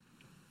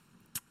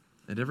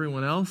And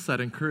everyone else, I'd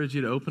encourage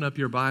you to open up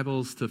your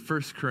Bibles to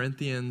 1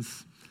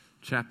 Corinthians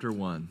chapter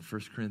 1.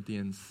 1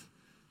 Corinthians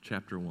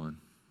chapter 1.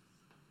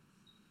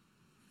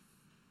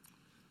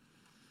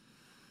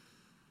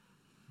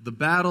 The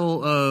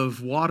Battle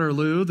of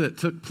Waterloo that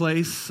took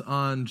place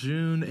on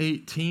June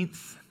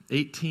 18th,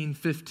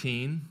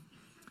 1815,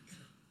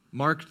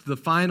 marked the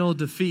final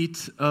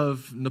defeat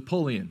of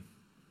Napoleon.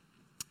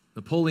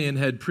 Napoleon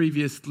had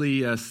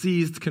previously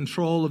seized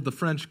control of the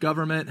French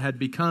government, had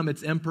become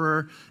its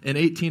emperor in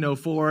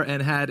 1804,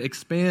 and had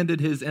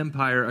expanded his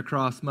empire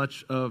across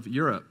much of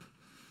Europe.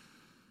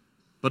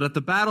 But at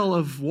the Battle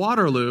of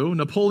Waterloo,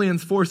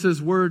 Napoleon's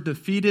forces were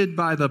defeated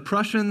by the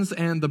Prussians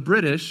and the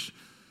British,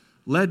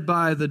 led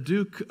by the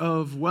Duke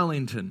of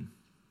Wellington.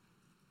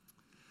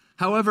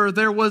 However,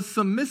 there was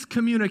some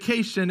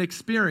miscommunication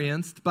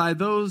experienced by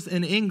those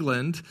in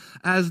England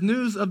as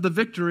news of the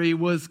victory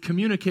was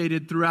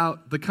communicated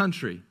throughout the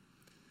country.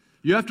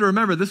 You have to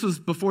remember, this was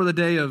before the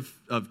day of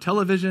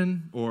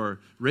television or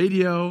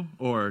radio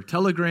or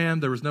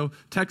telegram. There was no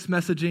text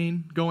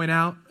messaging going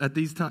out at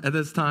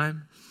this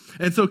time.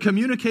 And so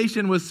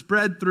communication was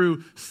spread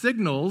through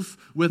signals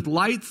with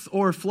lights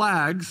or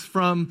flags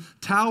from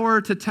tower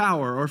to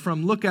tower or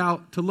from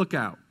lookout to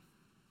lookout.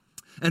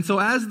 And so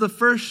as the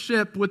first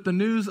ship with the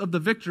news of the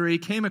victory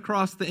came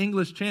across the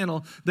English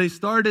Channel, they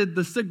started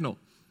the signal.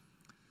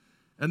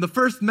 And the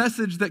first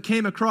message that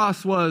came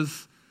across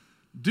was,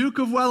 Duke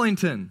of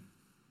Wellington.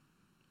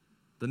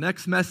 The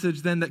next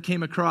message then that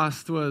came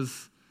across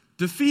was,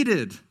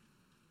 defeated.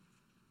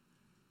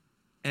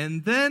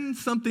 And then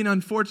something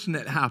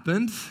unfortunate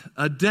happened.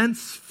 A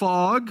dense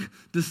fog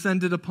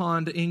descended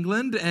upon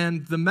England,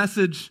 and the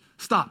message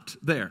stopped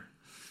there.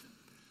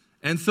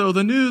 And so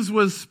the news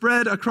was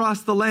spread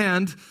across the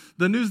land.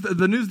 The news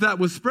that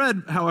was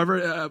spread,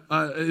 however,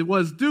 it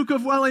was Duke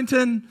of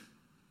Wellington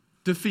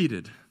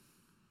defeated.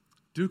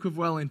 Duke of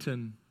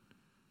Wellington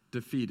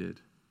defeated.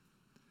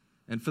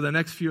 And for the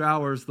next few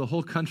hours, the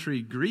whole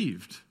country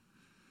grieved.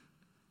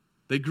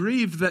 They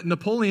grieved that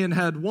Napoleon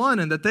had won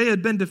and that they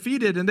had been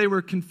defeated, and they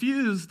were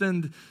confused,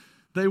 and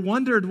they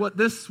wondered what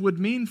this would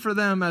mean for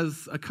them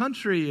as a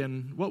country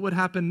and what would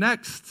happen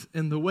next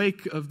in the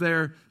wake of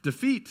their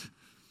defeat.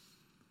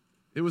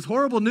 It was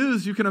horrible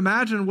news. You can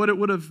imagine what it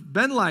would have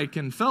been like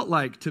and felt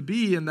like to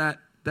be in that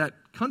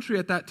country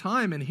at that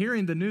time and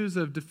hearing the news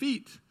of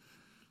defeat.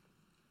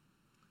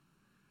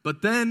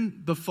 But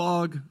then the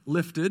fog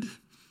lifted,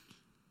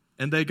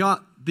 and they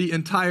got the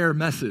entire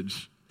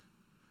message.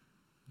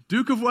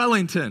 Duke of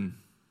Wellington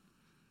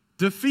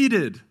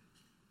defeated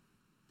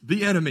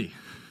the enemy.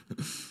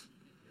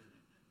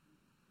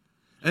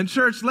 And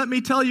church, let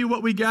me tell you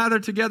what we gather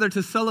together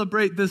to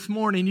celebrate this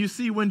morning. You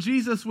see, when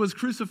Jesus was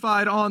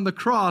crucified on the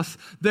cross,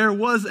 there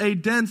was a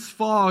dense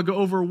fog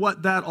over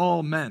what that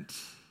all meant.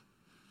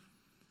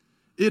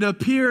 It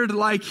appeared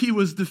like he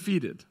was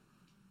defeated.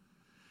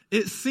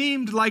 It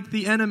seemed like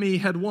the enemy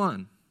had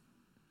won.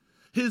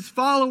 His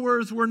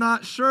followers were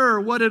not sure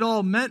what it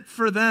all meant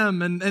for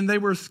them, and they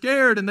were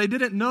scared, and they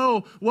didn't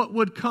know what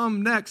would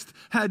come next.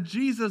 Had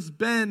Jesus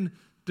been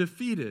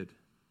defeated?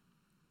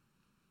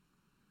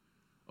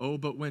 Oh,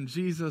 but when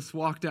Jesus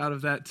walked out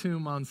of that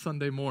tomb on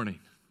Sunday morning,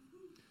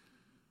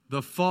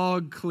 the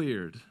fog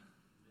cleared.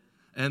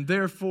 And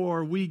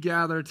therefore, we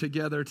gather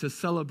together to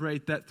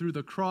celebrate that through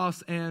the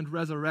cross and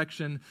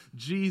resurrection,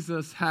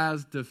 Jesus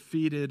has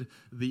defeated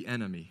the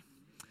enemy.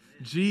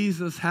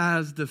 Jesus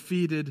has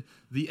defeated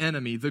the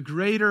enemy. The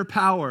greater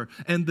power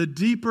and the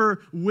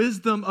deeper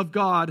wisdom of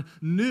God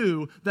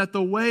knew that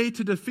the way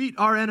to defeat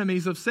our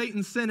enemies of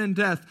Satan, sin, and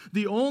death,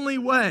 the only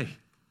way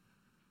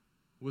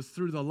was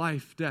through the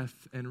life,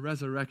 death, and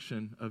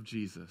resurrection of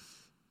Jesus.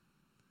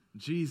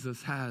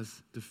 Jesus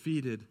has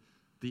defeated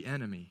the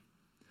enemy.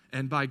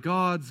 And by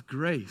God's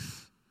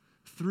grace,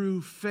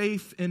 through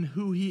faith in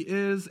who he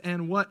is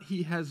and what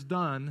he has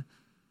done,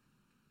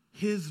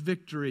 his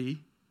victory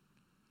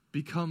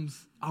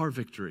becomes our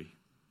victory.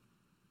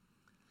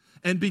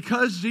 And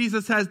because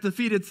Jesus has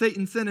defeated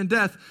Satan, sin, and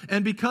death,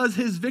 and because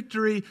his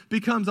victory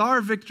becomes our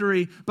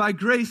victory by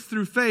grace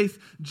through faith,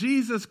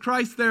 Jesus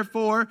Christ,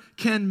 therefore,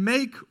 can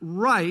make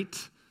right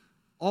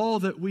all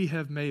that we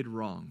have made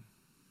wrong.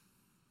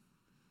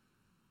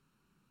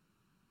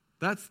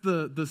 That's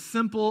the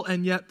simple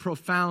and yet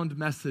profound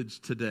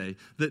message today,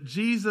 that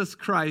Jesus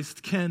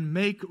Christ can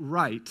make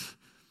right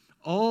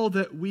all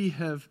that we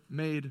have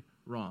made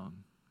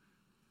wrong.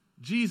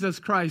 Jesus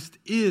Christ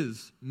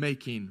is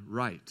making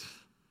right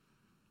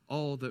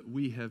all that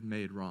we have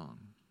made wrong.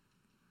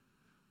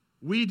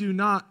 We do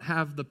not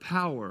have the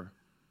power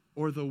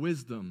or the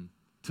wisdom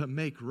to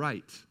make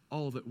right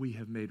all that we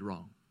have made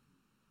wrong.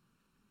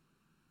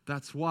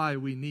 That's why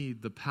we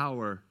need the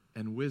power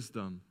and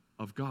wisdom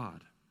of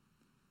God.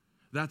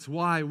 That's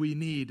why we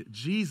need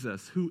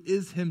Jesus, who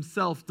is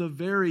himself the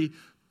very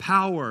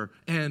power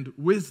and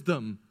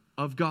wisdom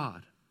of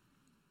God.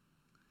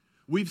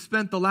 We've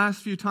spent the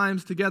last few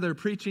times together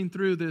preaching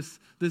through this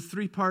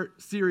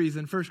three-part series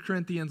in 1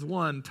 Corinthians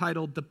 1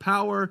 titled The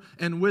Power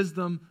and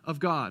Wisdom of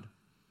God.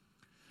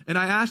 And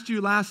I asked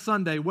you last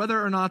Sunday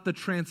whether or not the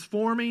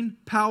transforming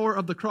power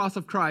of the cross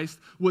of Christ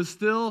was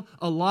still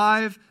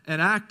alive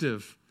and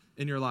active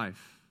in your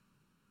life.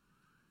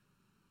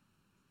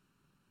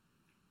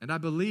 And I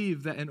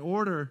believe that in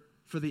order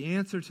for the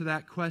answer to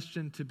that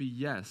question to be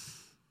yes,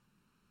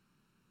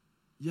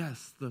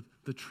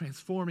 the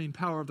transforming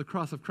power of the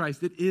cross of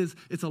Christ,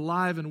 it's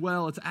alive and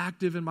well, it's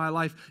active in my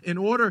life. In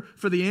order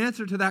for the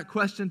answer to that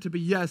question to be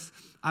yes,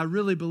 I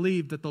really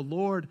believe that the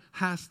Lord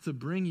has to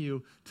bring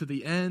you to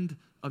the end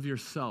of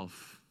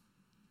yourself.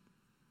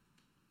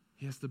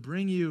 He has to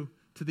bring you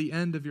to the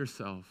end of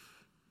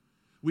yourself.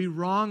 We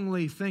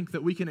wrongly think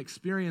that we can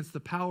experience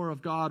the power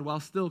of God while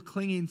still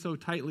clinging so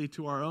tightly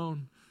to our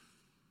own.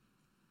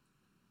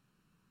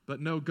 But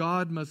no,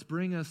 God must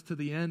bring us to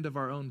the end of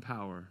our own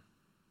power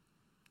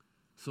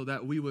so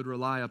that we would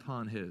rely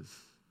upon His.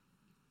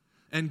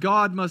 And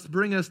God must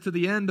bring us to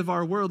the end of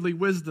our worldly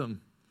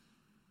wisdom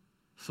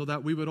so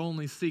that we would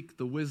only seek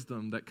the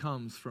wisdom that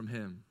comes from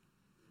Him.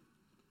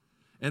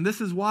 And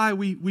this is why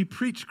we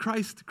preach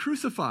Christ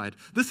crucified.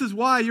 This is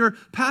why your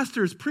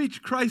pastors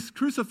preach Christ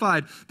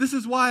crucified. This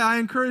is why I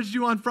encouraged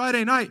you on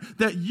Friday night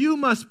that you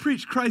must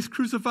preach Christ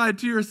crucified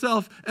to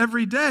yourself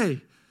every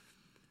day.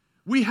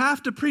 We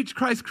have to preach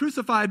Christ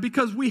crucified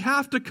because we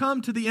have to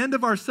come to the end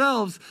of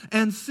ourselves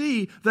and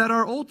see that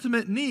our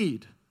ultimate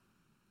need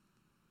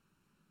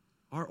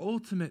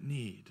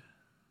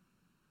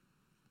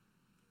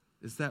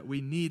is that we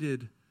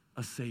needed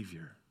a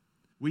Savior.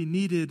 We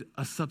needed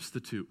a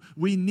substitute.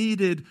 We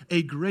needed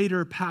a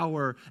greater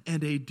power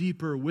and a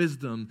deeper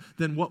wisdom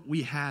than what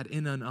we had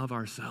in and of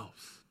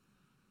ourselves.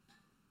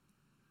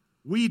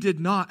 We did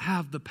not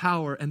have the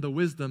power and the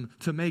wisdom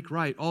to make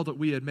right all that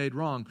we had made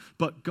wrong,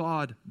 but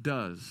God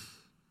does.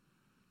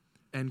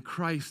 And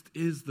Christ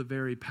is the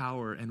very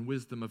power and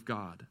wisdom of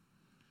God.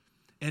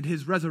 And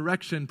His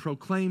resurrection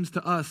proclaims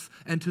to us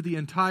and to the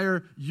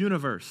entire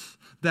universe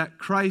that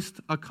Christ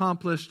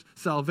accomplished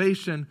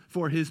salvation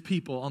for His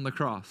people on the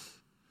cross.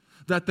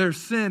 That their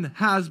sin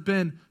has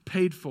been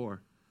paid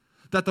for.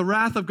 That the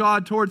wrath of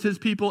God towards His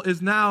people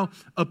is now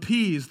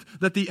appeased.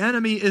 That the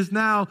enemy is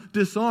now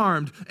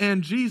disarmed.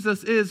 And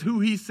Jesus is who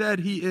He said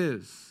He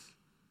is.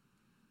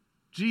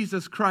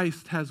 Jesus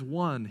Christ has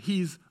won.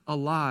 He's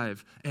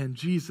alive. And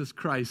Jesus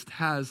Christ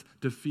has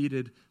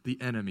defeated the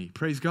enemy.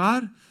 Praise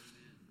God.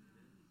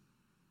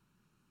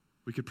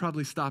 We could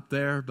probably stop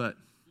there, but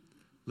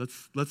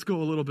let's go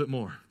a little bit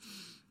more.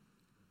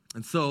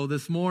 And so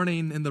this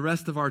morning and the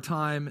rest of our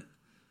time,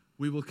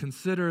 we will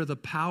consider the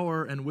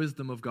power and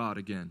wisdom of God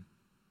again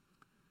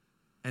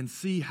and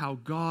see how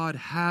God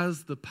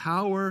has the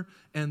power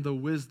and the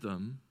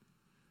wisdom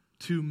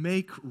to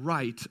make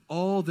right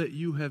all that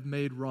you have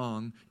made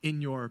wrong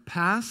in your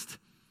past,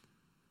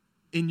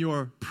 in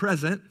your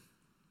present,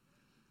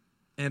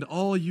 and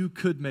all you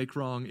could make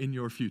wrong in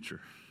your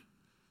future.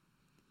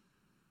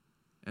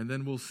 And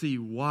then we'll see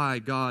why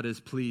God is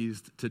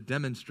pleased to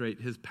demonstrate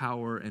His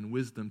power and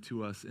wisdom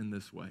to us in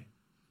this way.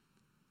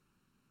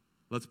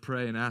 Let's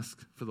pray and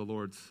ask for the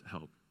Lord's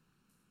help.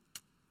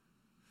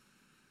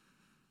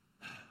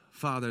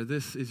 Father,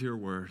 this is your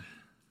word,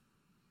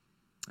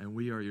 and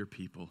we are your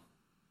people.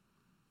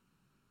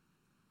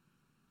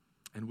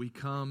 And we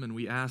come and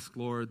we ask,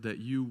 Lord, that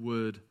you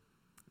would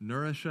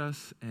nourish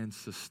us and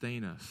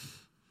sustain us,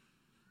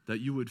 that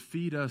you would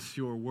feed us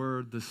your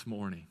word this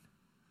morning,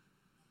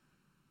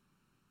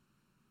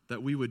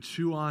 that we would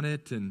chew on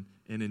it and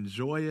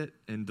enjoy it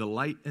and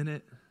delight in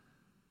it,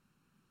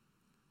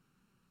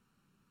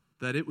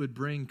 that it would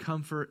bring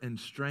comfort and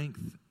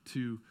strength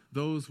to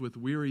those with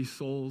weary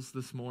souls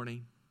this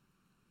morning,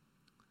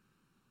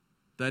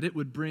 that it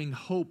would bring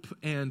hope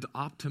and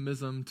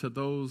optimism to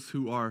those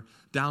who are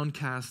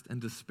downcast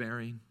and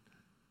despairing,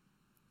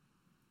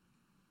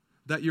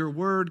 that your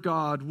word,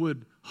 God,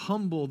 would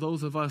humble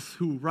those of us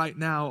who right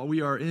now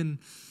we are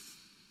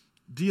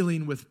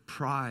dealing with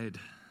pride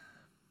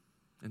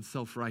and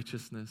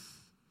self-righteousness.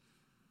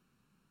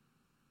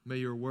 May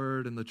your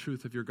word and the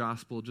truth of your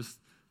gospel just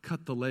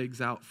cut the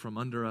legs out from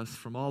under us,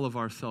 from all of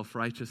our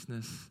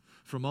self-righteousness,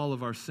 from all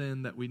of our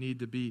sin that we need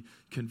to be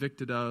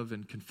convicted of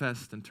and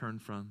confessed and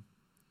turned from.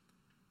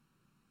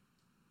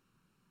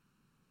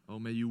 Oh,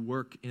 may you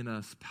work in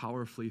us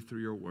powerfully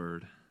through your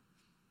word.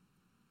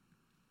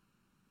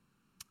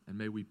 And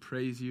may we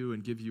praise you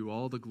and give you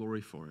all the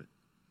glory for it.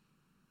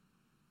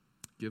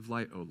 Give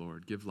light, O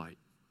Lord, give light.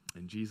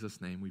 In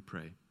Jesus' name we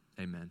pray.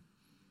 Amen.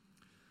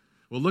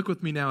 Well, look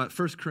with me now at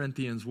 1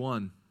 Corinthians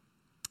 1,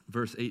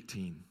 verse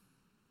 18.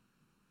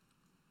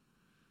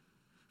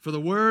 For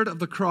the word of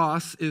the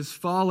cross is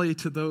folly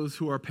to those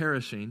who are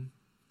perishing,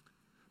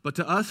 but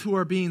to us who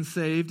are being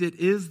saved, it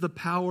is the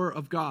power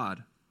of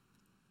God.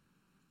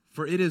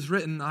 For it is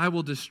written, I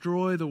will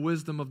destroy the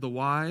wisdom of the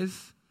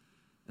wise,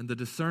 and the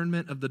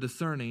discernment of the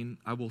discerning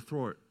I will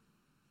thwart.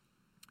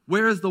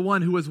 Where is the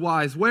one who is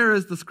wise? Where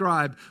is the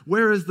scribe?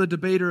 Where is the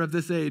debater of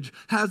this age?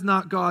 Has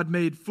not God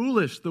made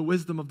foolish the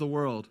wisdom of the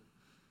world?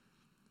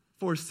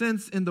 For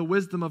since in the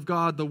wisdom of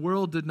God the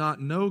world did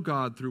not know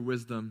God through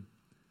wisdom,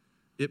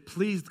 it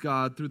pleased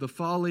God through the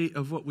folly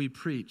of what we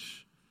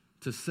preach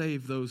to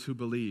save those who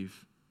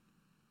believe.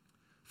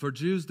 For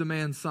Jews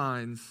demand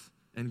signs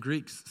and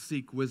Greeks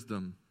seek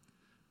wisdom,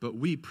 but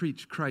we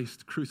preach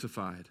Christ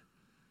crucified,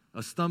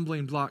 a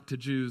stumbling block to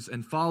Jews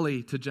and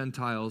folly to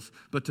Gentiles,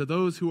 but to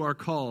those who are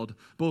called,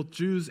 both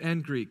Jews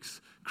and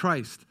Greeks,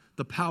 Christ,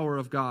 the power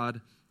of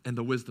God and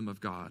the wisdom of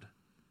God.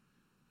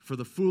 For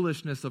the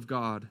foolishness of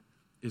God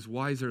is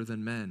wiser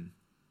than men,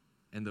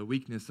 and the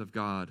weakness of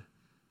God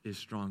is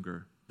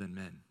stronger than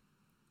men.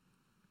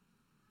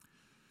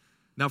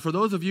 Now, for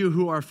those of you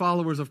who are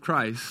followers of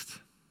Christ,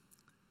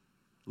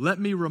 let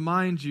me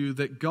remind you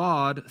that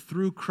God,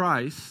 through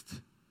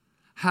Christ,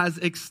 has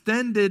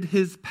extended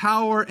his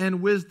power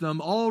and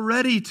wisdom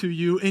already to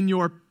you in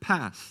your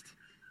past.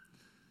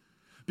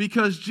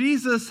 Because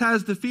Jesus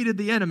has defeated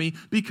the enemy,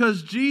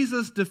 because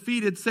Jesus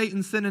defeated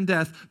Satan, sin, and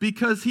death,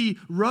 because he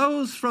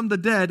rose from the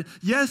dead,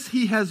 yes,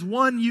 he has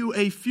won you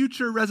a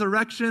future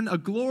resurrection, a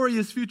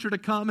glorious future to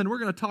come, and we're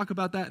going to talk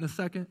about that in a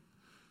second.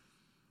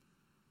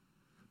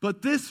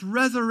 But this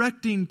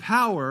resurrecting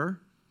power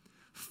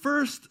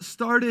first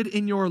started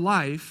in your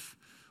life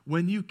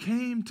when you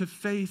came to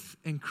faith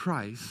in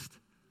Christ,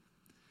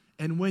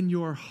 and when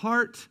your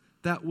heart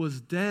that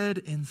was dead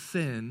in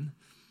sin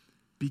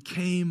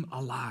became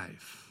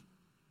alive.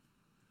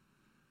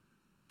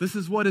 This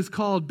is what is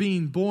called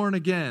being born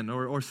again,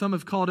 or some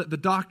have called it the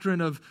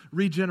doctrine of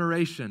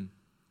regeneration.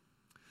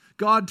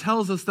 God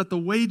tells us that the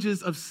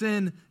wages of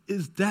sin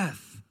is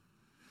death.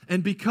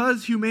 And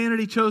because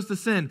humanity chose to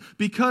sin,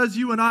 because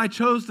you and I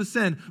chose to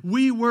sin,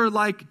 we were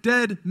like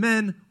dead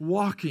men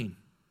walking.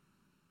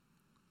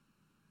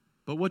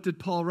 But what did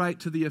Paul write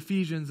to the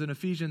Ephesians in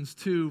Ephesians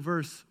 2,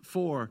 verse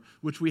 4,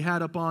 which we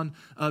had up on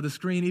the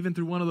screen, even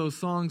through one of those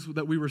songs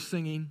that we were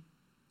singing?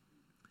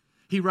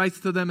 He writes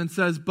to them and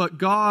says, "But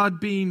God,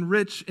 being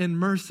rich in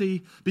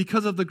mercy,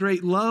 because of the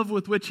great love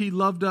with which he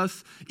loved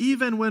us,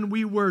 even when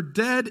we were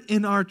dead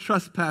in our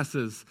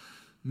trespasses,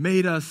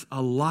 made us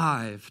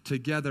alive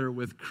together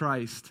with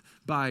Christ.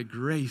 By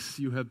grace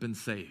you have been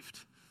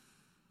saved."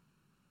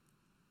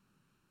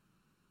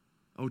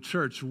 Oh,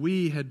 church,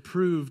 we had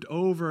proved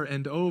over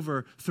and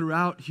over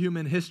throughout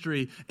human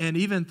history and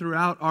even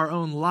throughout our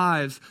own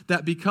lives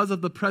that because of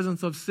the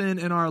presence of sin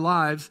in our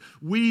lives,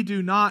 we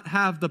do not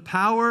have the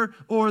power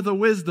or the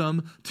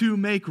wisdom to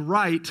make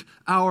right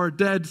our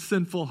dead,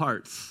 sinful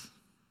hearts.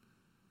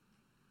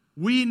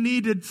 We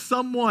needed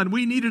someone,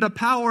 we needed a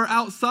power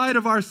outside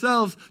of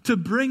ourselves to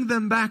bring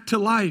them back to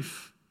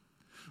life.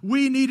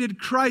 We needed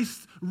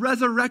Christ's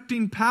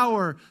resurrecting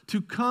power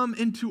to come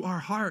into our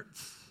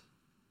hearts.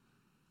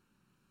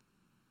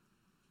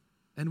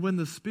 And when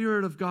the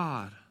Spirit of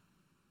God,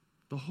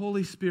 the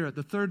Holy Spirit,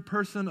 the third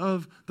person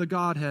of the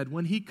Godhead,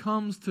 when he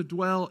comes to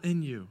dwell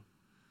in you,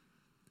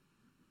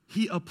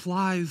 he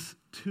applies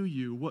to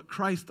you what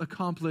Christ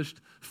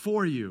accomplished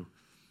for you.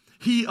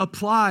 He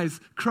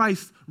applies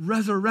Christ's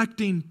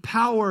resurrecting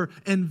power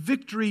and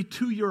victory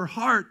to your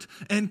heart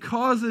and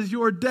causes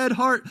your dead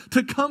heart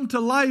to come to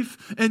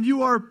life, and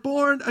you are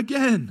born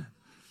again.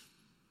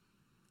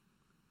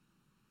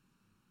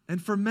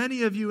 And for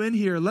many of you in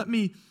here, let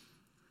me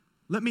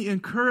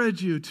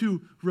encourage you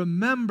to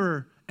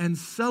remember and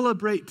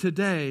celebrate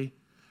today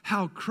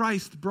how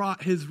Christ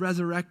brought his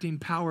resurrecting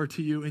power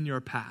to you in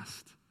your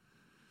past.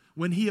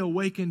 When he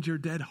awakened your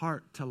dead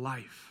heart to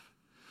life.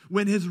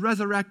 When his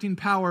resurrecting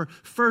power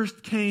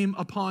first came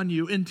upon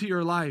you into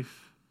your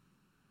life.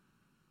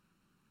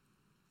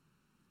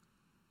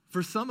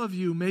 For some of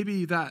you,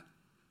 maybe that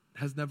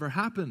has never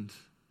happened.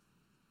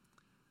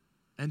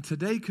 And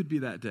today could be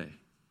that day.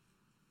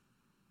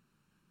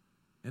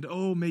 And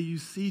oh, may you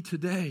see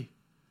today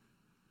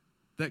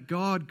that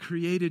God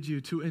created you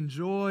to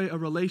enjoy a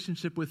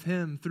relationship with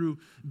him through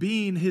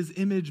being his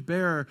image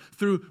bearer,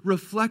 through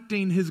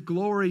reflecting his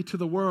glory to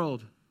the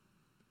world.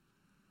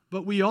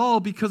 But we all,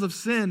 because of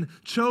sin,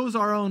 chose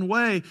our own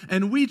way,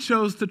 and we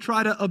chose to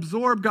try to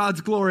absorb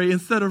God's glory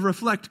instead of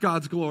reflect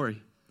God's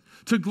glory,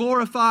 to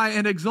glorify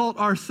and exalt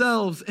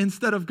ourselves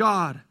instead of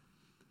God.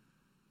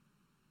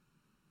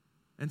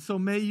 And so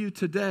may you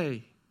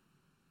today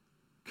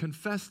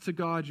confess to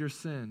God your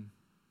sin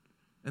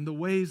and the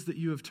ways that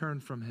you have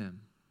turned from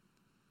him.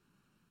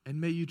 And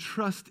may you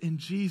trust in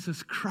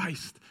Jesus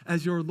Christ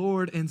as your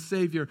Lord and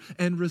Savior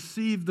and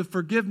receive the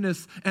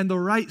forgiveness and the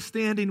right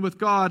standing with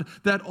God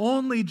that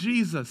only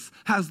Jesus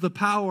has the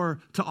power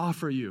to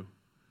offer you.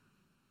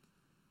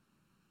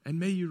 And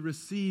may you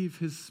receive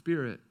his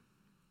Spirit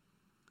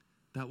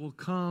that will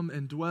come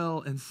and dwell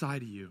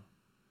inside of you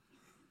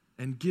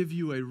and give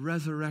you a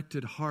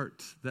resurrected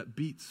heart that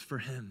beats for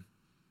him.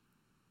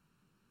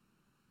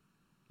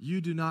 You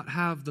do not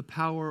have the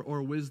power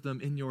or wisdom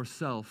in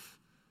yourself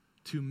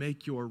to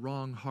make your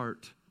wrong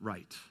heart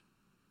right.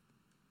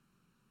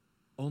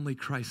 Only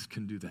Christ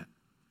can do that.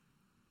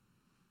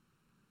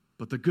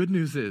 But the good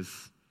news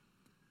is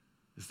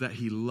that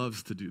he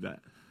loves to do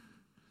that.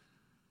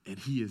 And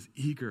he is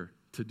eager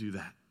to do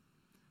that.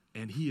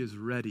 And he is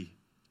ready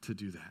to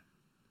do that.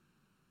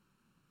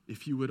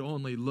 If you would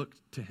only look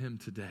to him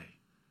today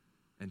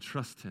and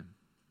trust him.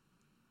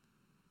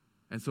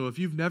 And so if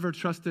you've never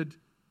trusted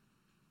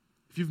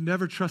If you've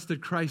never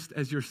trusted Christ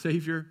as your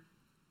Savior,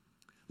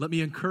 let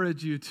me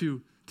encourage you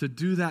to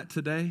do that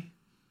today,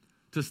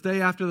 to stay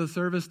after the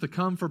service, to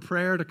come for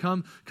prayer, to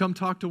come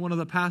talk to one of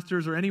the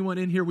pastors or anyone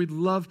in here. We'd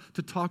love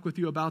to talk with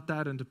you about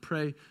that and to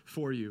pray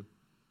for you.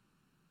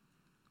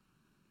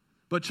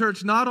 But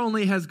church, not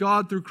only has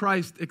God through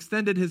Christ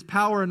extended his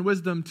power and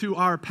wisdom to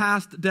our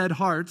past dead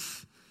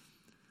hearts,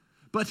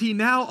 but he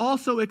now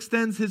also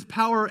extends his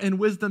power and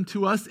wisdom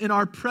to us in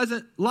our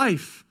present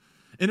life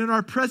and in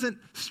our present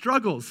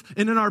struggles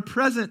and in our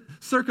present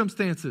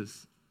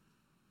circumstances.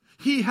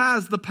 He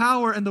has the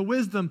power and the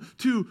wisdom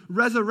to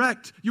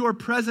resurrect your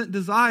present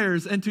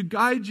desires and to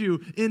guide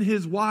you in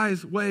his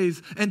wise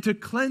ways and to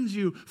cleanse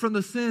you from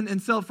the sin and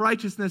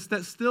self-righteousness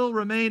that still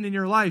remain in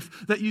your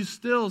life, that you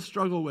still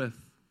struggle with.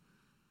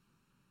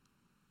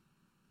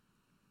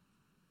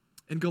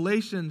 In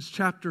Galatians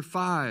chapter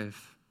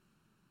 5,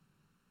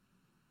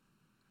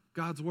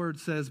 God's word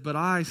says, "But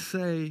I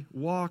say,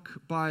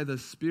 walk by the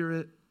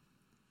Spirit,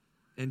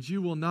 and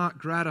you will not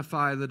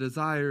gratify the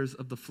desires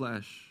of the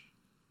flesh.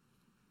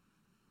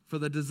 For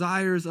the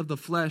desires of the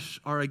flesh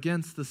are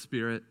against the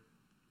Spirit,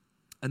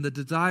 and the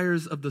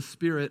desires of the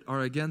Spirit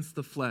are against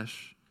the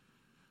flesh.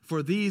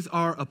 For these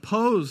are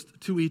opposed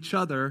to each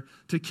other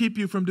to keep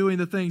you from doing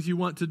the things you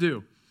want to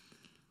do."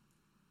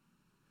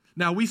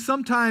 Now, we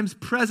sometimes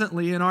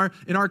presently, in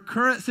our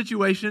current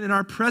situation, in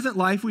our present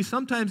life, we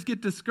sometimes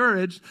get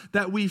discouraged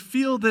that we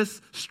feel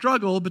this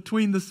struggle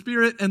between the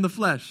Spirit and the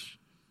flesh.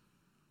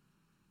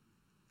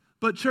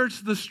 But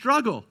church, the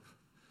struggle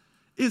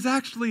is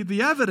actually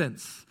the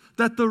evidence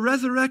that the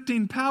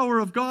resurrecting power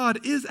of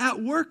God is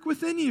at work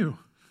within you.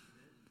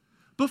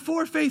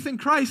 Before faith in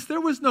Christ,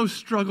 there was no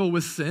struggle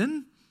with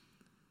sin.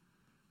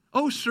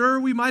 Oh, sure,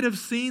 we might have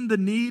seen the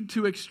need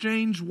to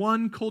exchange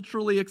one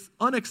culturally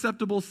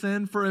unacceptable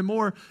sin for a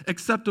more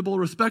acceptable,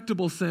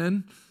 respectable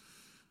sin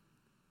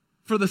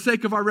for the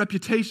sake of our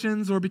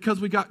reputations or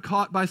because we got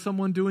caught by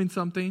someone doing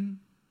something.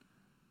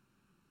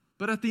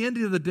 But at the end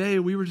of the day,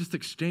 we were just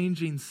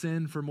exchanging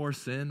sin for more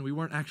sin. We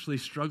weren't actually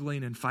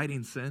struggling and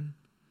fighting sin.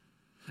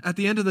 At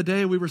the end of the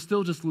day, we were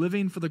still just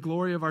living for the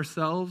glory of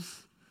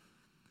ourselves.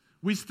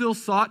 We still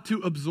sought to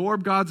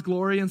absorb God's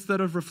glory instead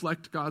of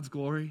reflect God's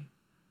glory.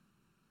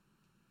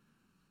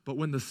 But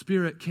when the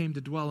Spirit came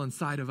to dwell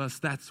inside of us,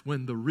 that's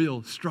when the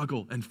real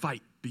struggle and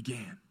fight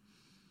began.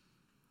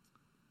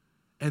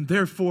 And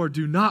therefore,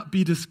 do not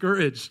be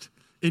discouraged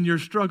in your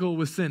struggle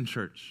with sin,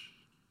 church.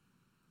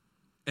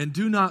 And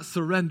do not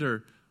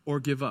surrender or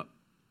give up.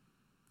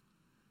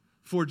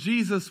 For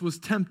Jesus was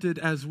tempted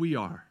as we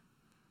are,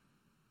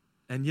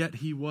 and yet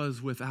he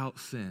was without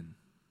sin.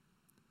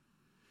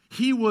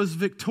 He was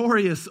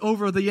victorious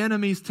over the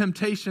enemy's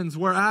temptations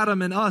where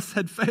Adam and us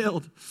had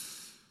failed.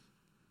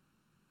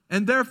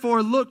 And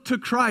therefore, look to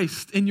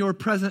Christ in your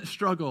present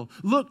struggle.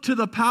 Look to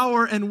the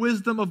power and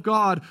wisdom of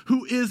God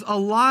who is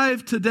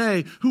alive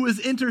today, who is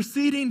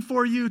interceding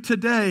for you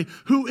today,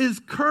 who is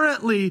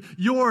currently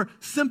your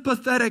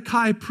sympathetic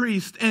high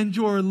priest and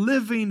your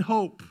living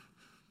hope.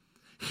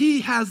 He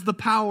has the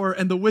power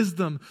and the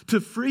wisdom to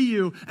free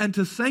you and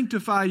to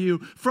sanctify you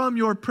from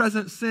your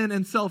present sin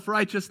and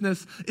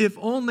self-righteousness if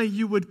only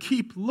you would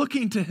keep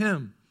looking to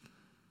him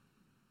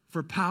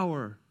for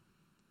power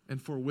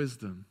and for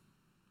wisdom.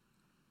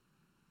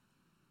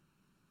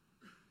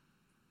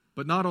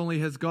 But not only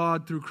has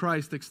God, through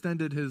Christ,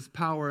 extended his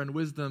power and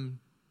wisdom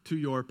to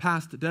your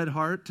past dead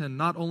heart, and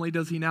not only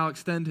does he now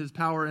extend his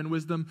power and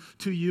wisdom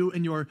to you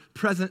in your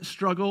present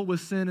struggle with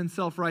sin and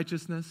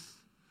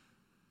self-righteousness,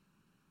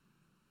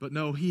 but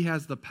no, he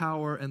has the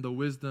power and the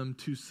wisdom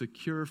to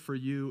secure for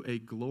you a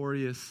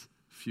glorious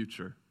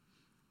future.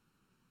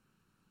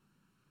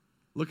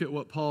 Look at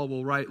what Paul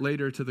will write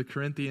later to the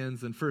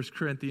Corinthians in 1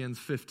 Corinthians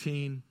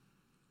 15.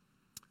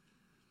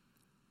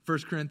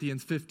 1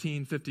 Corinthians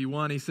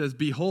 15:51, he says,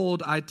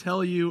 "Behold, I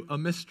tell you a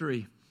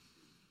mystery.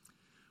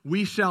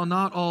 We shall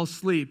not all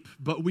sleep,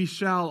 but we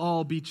shall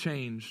all be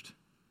changed.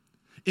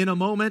 In a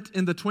moment,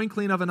 in the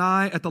twinkling of an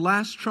eye, at the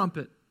last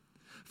trumpet.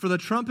 For the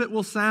trumpet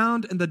will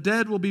sound, and the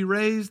dead will be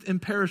raised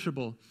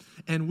imperishable,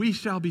 and we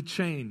shall be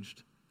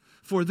changed.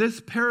 For this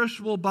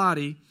perishable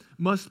body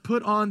must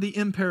put on the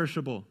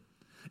imperishable,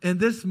 and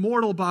this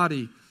mortal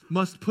body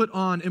must put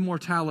on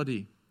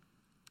immortality.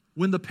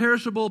 When the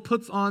perishable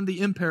puts on the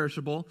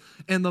imperishable,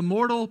 and the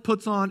mortal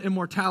puts on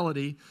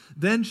immortality,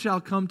 then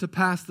shall come to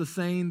pass the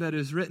saying that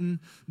is written,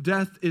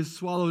 Death is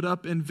swallowed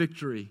up in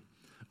victory.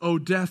 O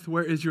death,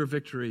 where is your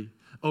victory?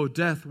 O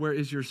death, where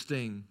is your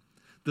sting?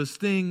 The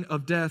sting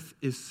of death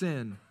is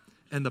sin,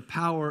 and the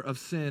power of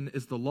sin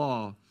is the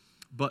law.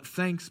 But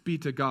thanks be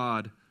to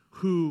God,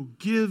 who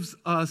gives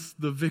us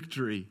the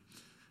victory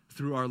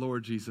through our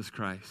Lord Jesus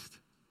Christ."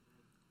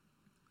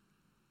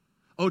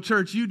 Oh,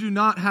 church, you do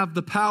not have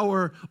the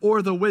power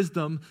or the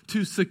wisdom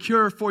to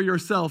secure for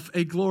yourself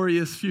a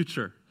glorious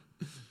future.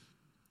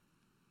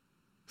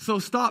 So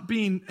stop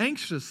being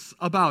anxious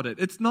about it.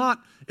 It's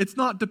not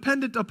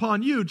dependent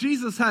upon you.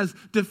 Jesus has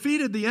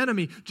defeated the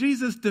enemy.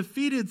 Jesus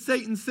defeated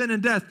Satan, sin,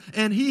 and death,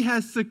 and he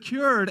has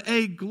secured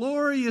a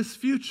glorious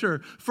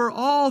future for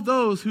all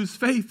those whose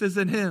faith is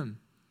in him.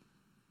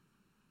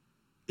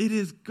 It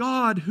is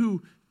God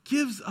who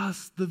gives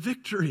us the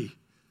victory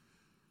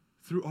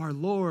through our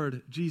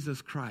Lord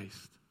Jesus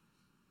Christ.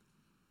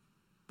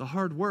 The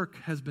hard work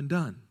has been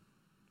done.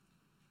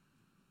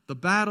 The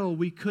battle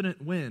we couldn't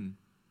win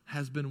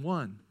has been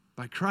won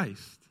by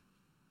Christ.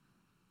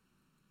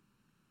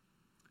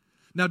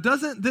 Now,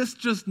 doesn't this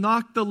just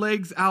knock the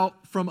legs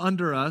out from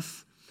under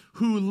us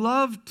who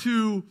love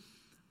to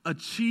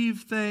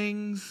achieve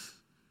things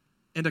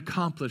and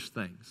accomplish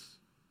things?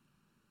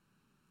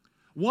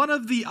 One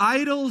of the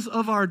idols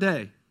of our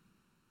day,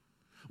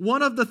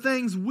 one of the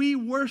things we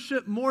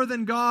worship more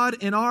than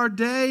God in our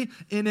day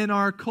and in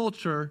our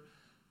culture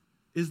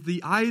is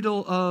the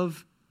idol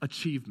of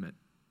achievement.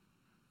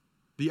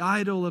 The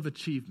idol of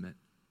achievement.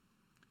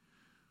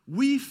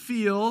 We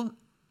feel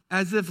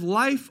as if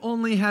life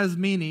only has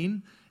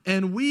meaning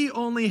and we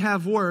only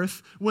have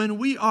worth when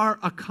we are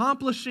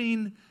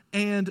accomplishing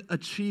and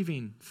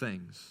achieving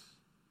things.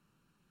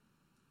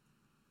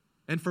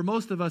 And for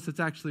most of us, it's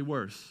actually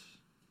worse.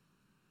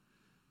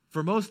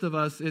 For most of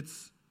us,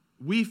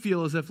 we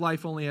feel as if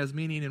life only has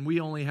meaning and we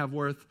only have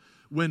worth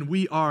when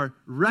we are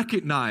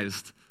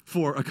recognized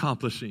for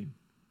accomplishing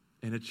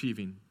and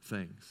achieving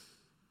things.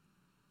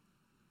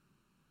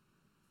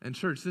 And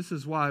church, this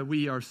is why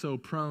we are so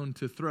prone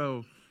to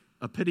throw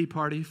a pity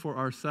party for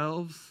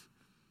ourselves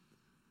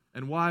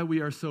and why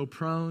we are so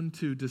prone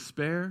to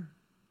despair.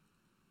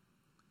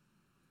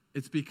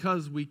 It's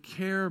because we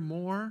care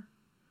more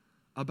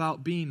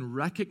about being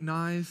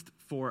recognized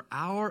for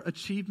our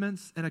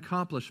achievements and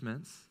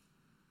accomplishments.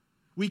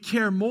 We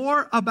care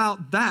more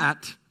about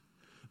that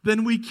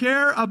than we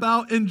care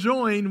about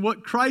enjoying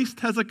what Christ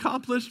has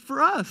accomplished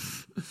for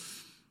us.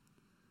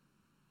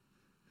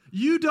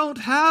 You don't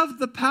have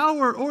the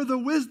power or the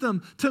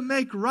wisdom to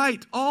make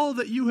right all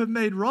that you have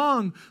made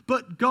wrong,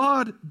 but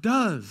God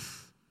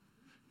does.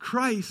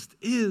 Christ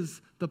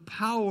is the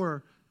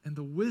power and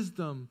the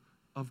wisdom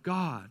of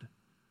God.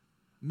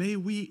 May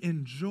we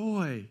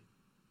enjoy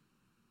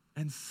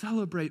and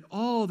celebrate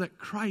all that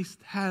Christ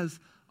has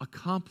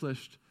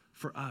accomplished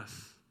for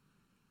us.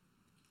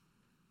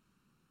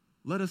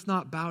 Let us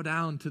not bow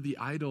down to the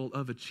idol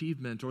of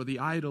achievement or the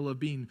idol of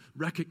being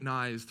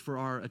recognized for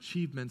our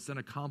achievements and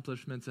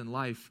accomplishments in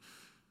life.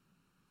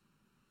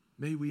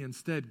 May we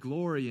instead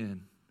glory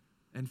in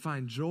and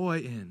find joy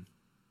in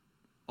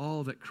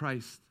all that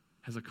Christ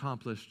has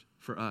accomplished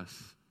for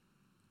us.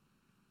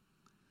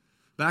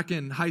 Back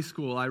in high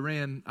school, I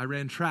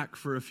ran track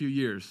for a few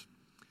years.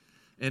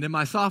 And in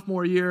my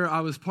sophomore year, I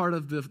was part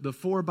of the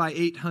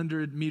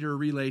 4x800 meter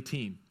relay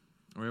team,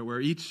 where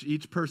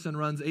each person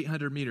runs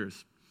 800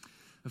 meters.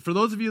 For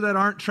those of you that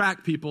aren't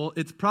track people,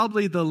 it's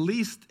probably the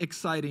least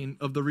exciting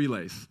of the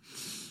relays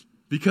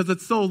because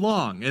it's so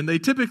long. And they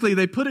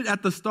put it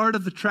at the start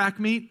of the track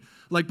meet,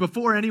 like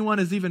before anyone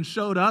has even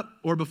showed up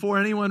or before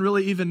anyone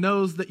really even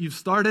knows that you've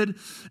started.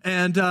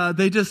 And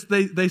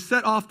they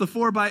set off the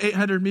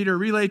 4x800 meter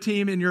relay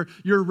team, and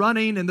you're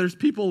running, and there's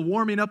people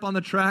warming up on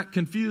the track,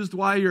 confused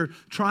why you're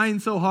trying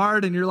so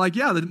hard. And you're like,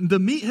 yeah, the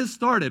meet has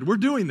started. We're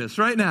doing this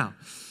right now.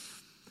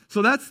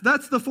 So that's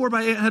the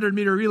 4x800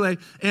 meter relay,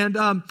 and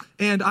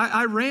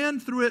I ran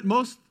through it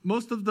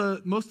most of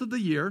the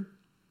year,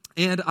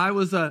 and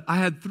I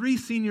had 3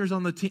 seniors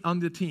on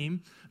the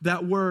team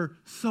that were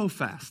so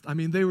fast. I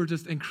mean, they were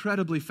just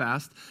incredibly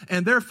fast,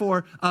 and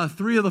therefore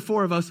 3 of the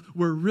 4 of us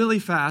were really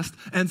fast,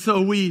 and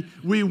so we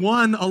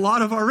won a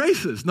lot of our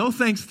races. No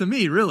thanks to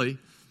me, really.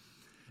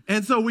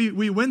 And so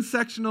we win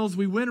sectionals,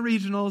 we win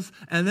regionals,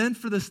 and then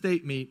for the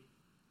state meet,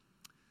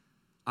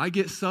 I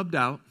get subbed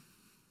out.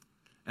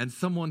 And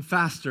someone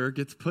faster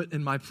gets put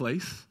in my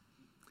place,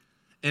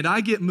 and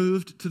I get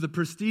moved to the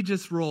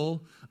prestigious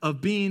role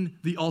of being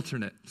the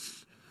alternate,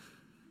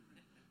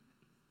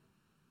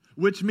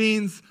 which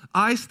means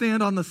I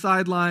stand on the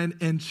sideline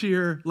and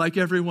cheer like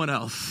everyone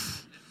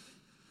else.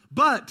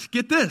 But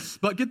get this,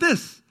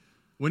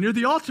 when you're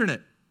the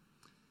alternate,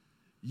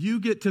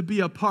 you get to be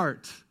a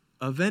part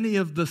of any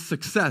of the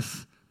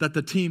success that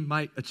the team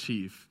might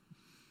achieve.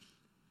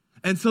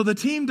 And so the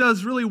team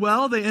does really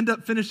well. They end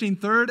up finishing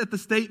 3rd at the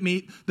state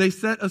meet. They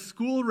set a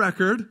school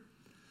record.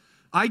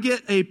 I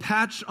get a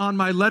patch on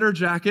my letter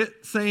jacket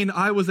saying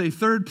I was a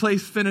 3rd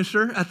place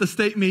finisher at the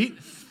state meet.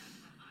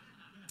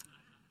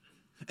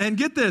 And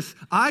get this,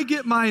 I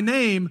get my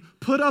name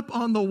put up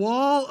on the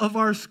wall of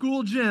our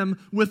school gym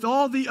with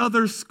all the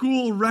other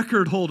school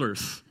record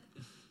holders.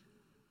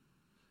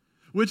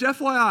 Which,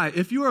 FYI,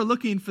 if you are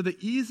looking for the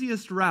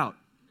easiest route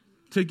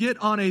to get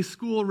on a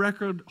school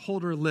record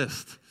holder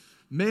list,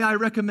 may I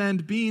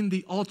recommend being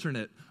the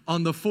alternate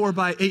on the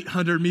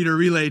 4x800 meter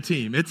relay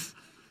team. It's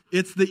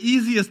the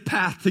easiest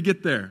path to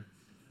get there.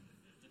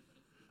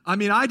 I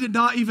mean, I did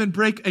not even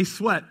break a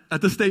sweat at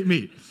the state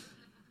meet.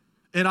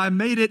 And I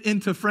made it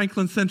into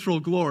Franklin Central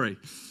glory.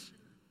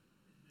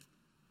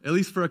 At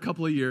least for a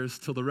couple of years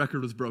till the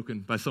record was broken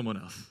by someone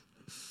else.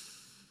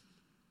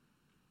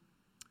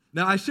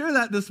 Now, I share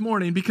that this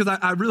morning because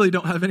I really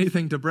don't have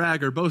anything to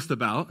brag or boast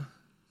about.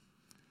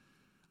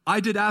 I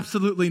did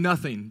absolutely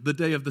nothing the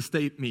day of the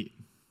state meet,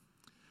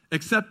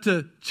 except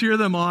to cheer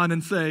them on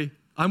and say,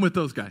 I'm with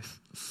those guys.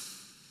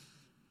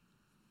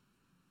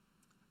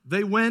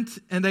 They went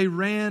and they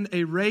ran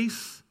a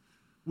race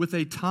with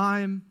a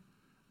time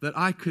that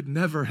I could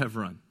never have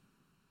run.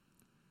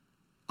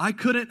 I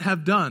couldn't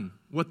have done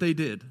what they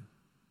did.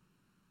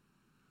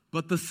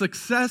 But the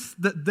success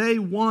that they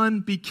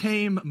won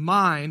became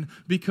mine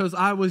because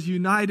I was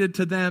united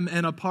to them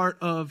and a part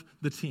of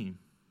the team.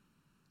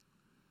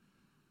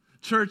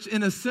 Church,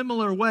 in a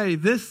similar way,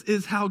 this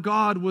is how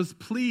God was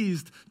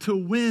pleased to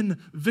win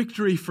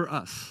victory for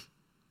us.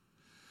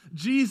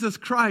 Jesus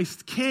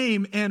Christ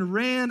came and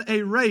ran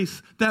a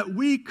race that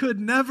we could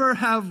never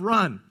have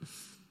run.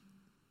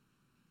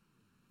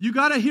 You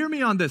got to hear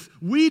me on this.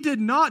 We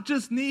did not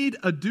just need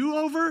a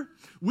do-over.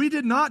 We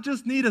did not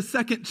just need a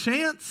second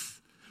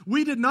chance.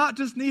 We did not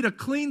just need a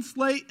clean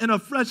slate and a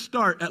fresh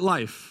start at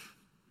life.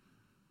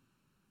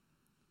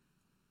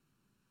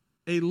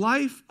 A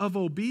life of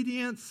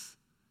obedience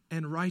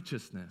and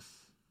righteousness.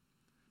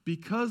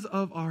 Because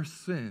of our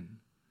sin,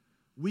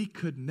 we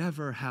could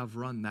never have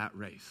run that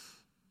race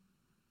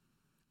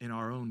in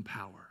our own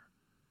power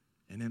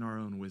and in our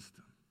own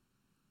wisdom.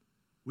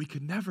 We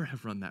could never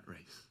have run that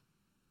race.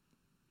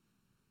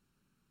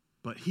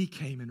 But he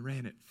came and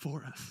ran it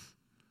for us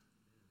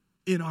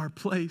in our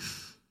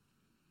place.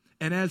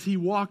 And as he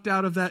walked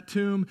out of that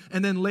tomb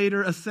and then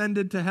later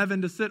ascended to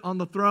heaven to sit on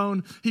the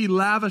throne, he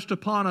lavished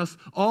upon us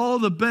all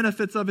the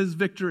benefits of his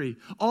victory,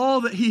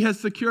 all that he has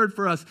secured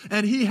for us.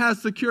 And he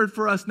has secured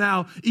for us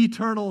now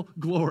eternal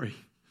glory.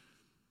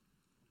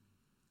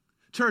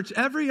 Church,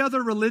 every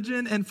other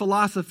religion and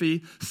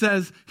philosophy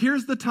says,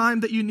 here's the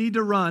time that you need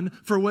to run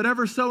for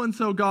whatever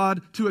so-and-so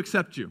God to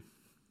accept you.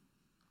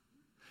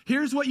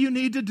 Here's what you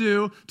need to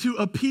do to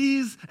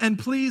appease and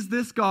please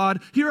this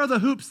God. Here are the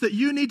hoops that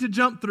you need to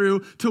jump through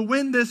to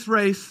win this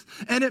race.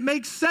 And it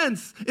makes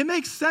sense. It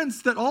makes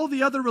sense that all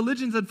the other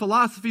religions and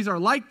philosophies are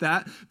like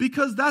that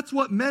because that's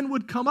what men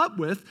would come up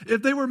with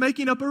if they were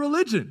making up a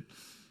religion.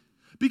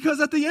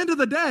 Because at the end of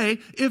the day,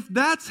 if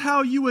that's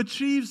how you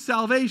achieve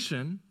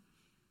salvation,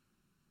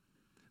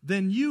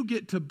 then you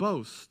get to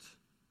boast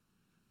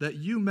that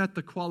you met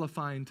the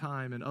qualifying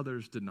time and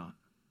others did not.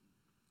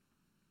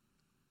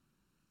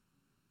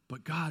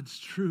 But God's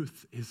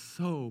truth is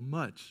so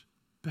much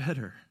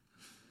better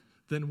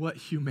than what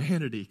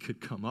humanity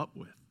could come up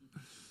with.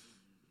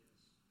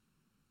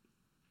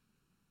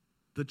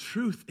 The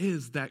truth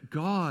is that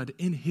God,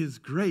 in his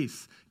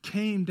grace,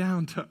 came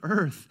down to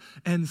earth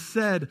and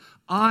said,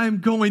 I'm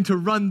going to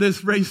run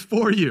this race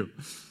for you.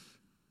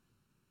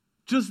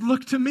 Just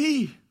look to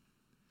me.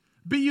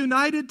 Be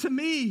united to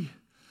me.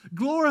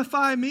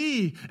 Glorify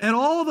me. And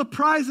all the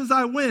prizes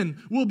I win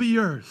will be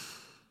yours.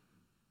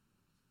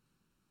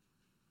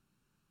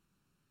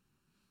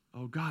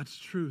 Oh, God's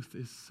truth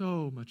is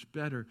so much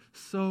better,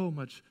 so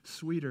much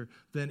sweeter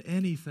than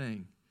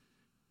anything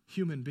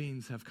human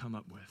beings have come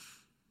up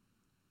with.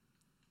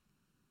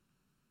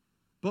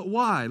 But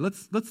why?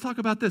 Let's talk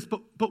about this.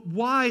 But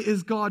why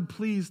is God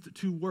pleased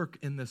to work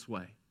in this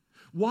way?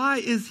 Why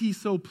is he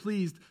so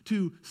pleased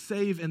to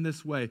save in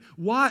this way?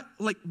 Why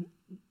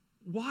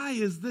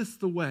is this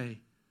the way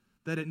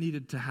that it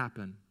needed to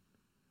happen?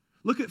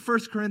 Look at 1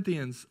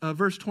 Corinthians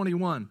verse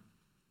 21.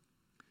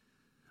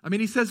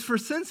 He says, for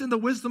since in the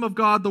wisdom of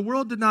God, the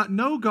world did not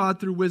know God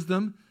through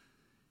wisdom,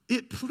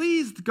 it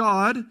pleased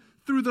God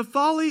through the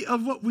folly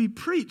of what we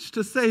preach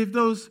to save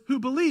those who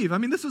believe.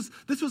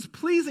 This was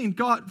pleasing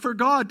God for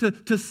God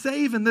to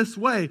save in this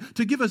way,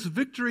 to give us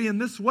victory in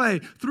this way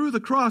through the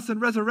cross and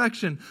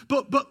resurrection.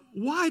 But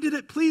why did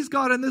it please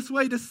God in this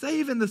way to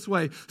save in this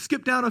way?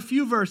 Skip down a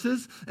few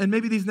verses, and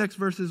maybe these next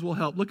verses will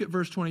help. Look at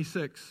verse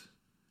 26.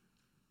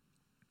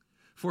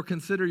 For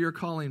consider your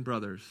calling,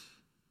 brothers.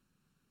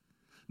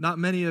 Not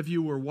many of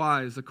you were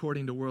wise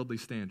according to worldly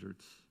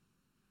standards.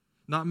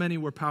 Not many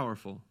were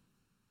powerful.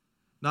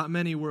 Not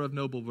many were of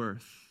noble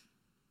birth.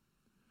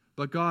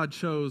 But God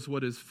chose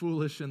what is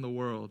foolish in the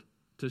world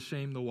to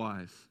shame the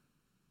wise.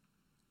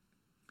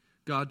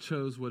 God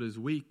chose what is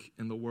weak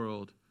in the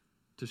world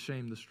to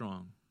shame the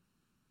strong.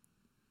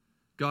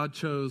 God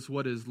chose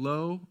what is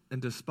low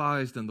and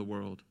despised in the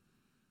world,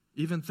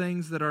 even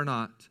things that are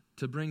not,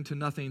 to bring to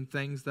nothing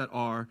things that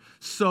are,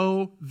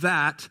 so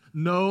that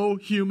no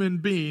human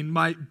being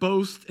might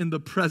boast in the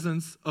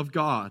presence of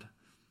God.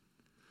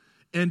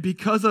 And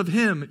because of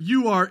him,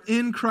 you are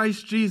in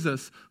Christ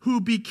Jesus,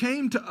 who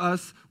became to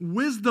us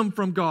wisdom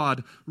from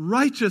God,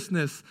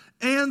 righteousness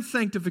and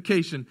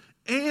sanctification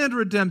and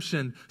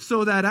redemption,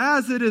 so that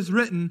as it is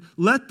written,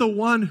 let the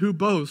one who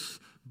boasts,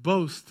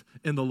 boast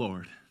in the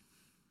Lord.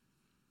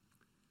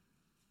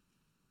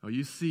 Oh,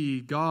 you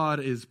see, God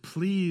is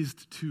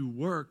pleased to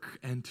work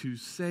and to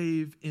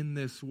save in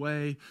this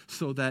way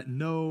so that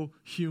no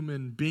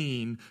human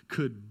being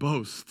could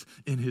boast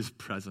in his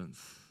presence.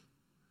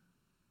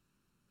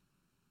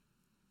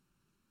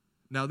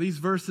 Now, these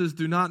verses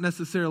do not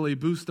necessarily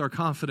boost our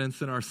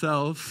confidence in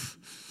ourselves,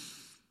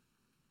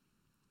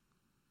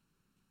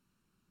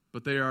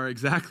 but they are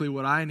exactly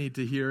what I need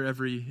to hear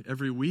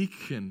every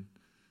week and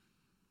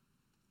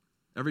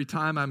every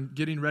time I'm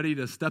getting ready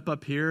to step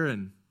up here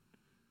and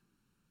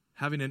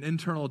having an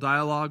internal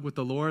dialogue with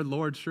the Lord,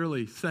 Lord,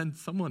 surely send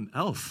someone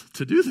else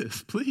to do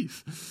this,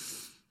 please.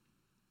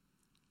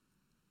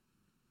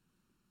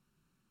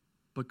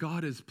 But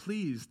God is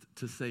pleased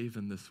to save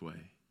in this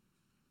way.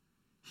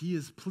 He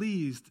is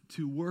pleased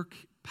to work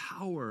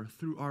power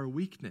through our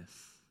weakness.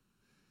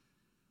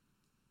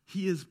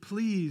 He is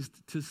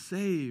pleased to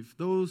save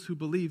those who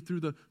believe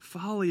through the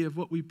folly of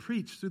what we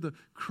preach, through the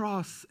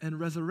cross and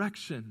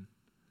resurrection.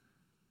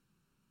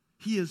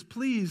 He is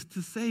pleased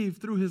to save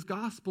through his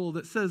gospel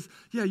that says,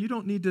 yeah, you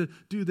don't need to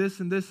do this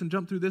and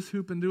jump through this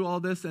hoop and do all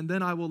this, and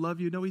then I will love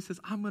you. No, he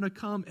says, I'm going to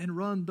come and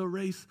run the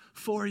race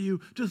for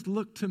you. Just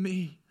look to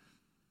me.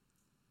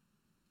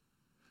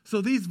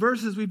 So these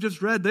verses we've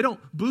just read, they don't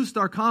boost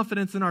our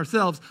confidence in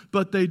ourselves,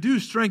 but they do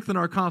strengthen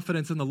our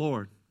confidence in the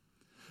Lord.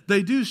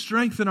 They do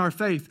strengthen our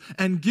faith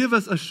and give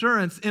us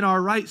assurance in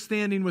our right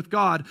standing with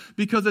God,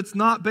 because it's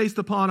not based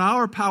upon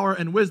our power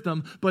and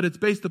wisdom, but it's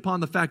based upon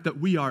the fact that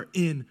we are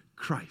in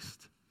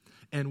Christ.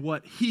 And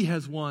what he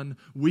has won,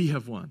 we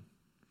have won.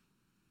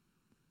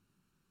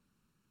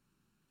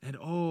 And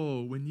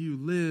oh, when you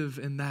live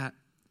in that,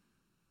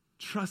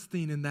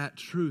 trusting in that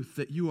truth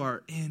that you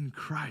are in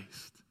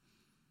Christ,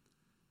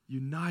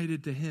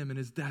 united to him in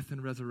his death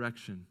and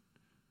resurrection,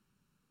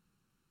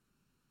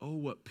 oh,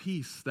 what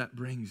peace that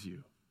brings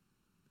you.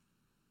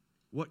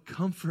 What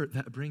comfort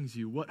that brings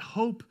you. What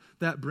hope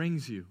that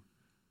brings you.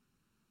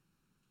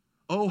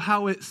 Oh,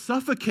 how it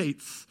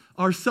suffocates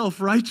our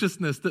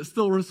self-righteousness that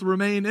still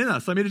remain in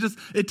us. I mean,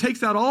 it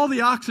takes out all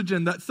the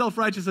oxygen that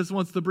self-righteousness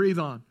wants to breathe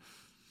on.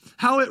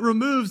 How it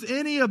removes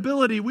any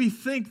ability we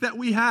think that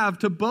we have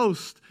to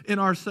boast in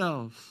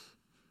ourselves.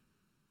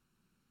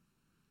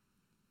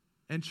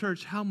 And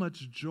church, how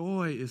much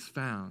joy is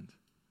found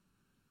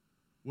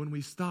when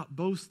we stop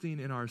boasting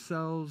in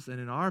ourselves and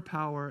in our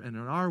power and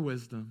in our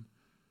wisdom,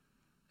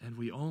 and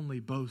we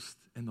only boast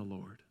in the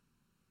Lord.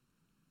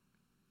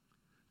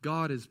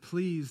 God is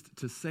pleased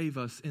to save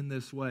us in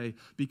this way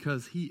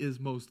because he is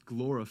most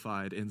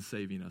glorified in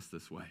saving us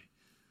this way.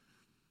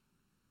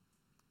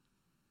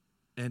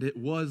 And it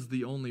was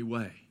the only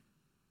way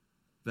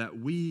that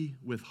we,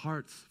 with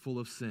hearts full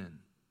of sin,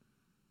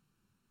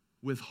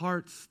 with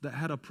hearts that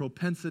had a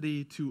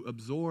propensity to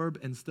absorb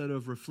instead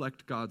of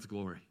reflect God's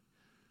glory,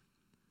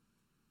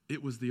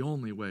 it was the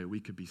only way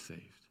we could be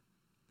saved.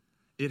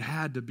 It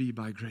had to be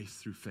by grace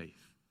through faith.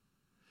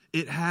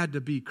 It had to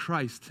be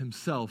Christ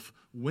himself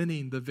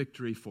winning the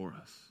victory for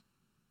us.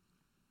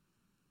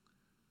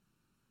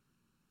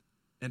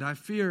 And I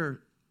fear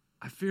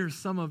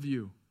some of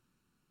you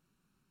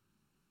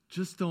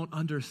just don't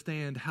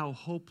understand how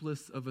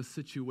hopeless of a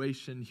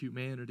situation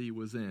humanity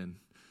was in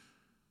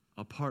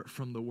apart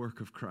from the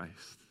work of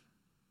Christ.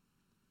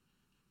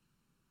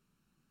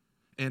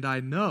 And I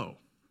know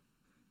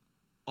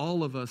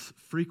all of us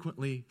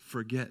frequently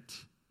forget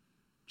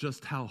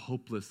just how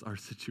hopeless our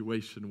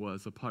situation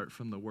was apart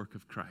from the work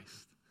of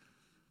Christ.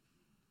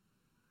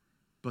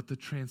 But the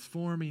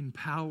transforming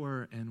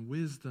power and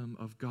wisdom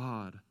of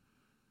God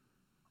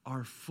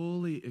are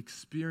fully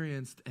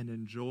experienced and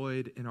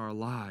enjoyed in our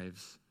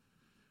lives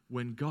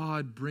when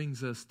God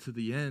brings us to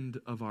the end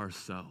of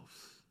ourselves.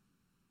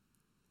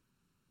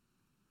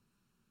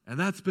 And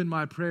that's been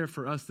my prayer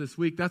for us this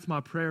week. That's my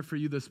prayer for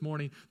you this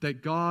morning,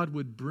 that God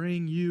would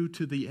bring you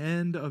to the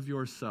end of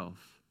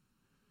yourself,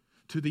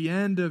 to the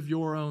end of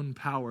your own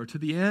power, to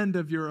the end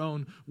of your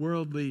own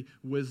worldly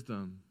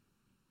wisdom.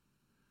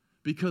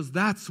 Because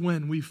that's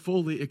when we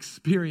fully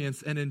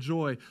experience and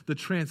enjoy the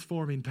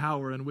transforming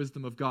power and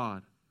wisdom of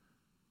God.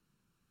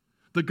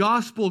 The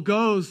gospel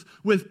goes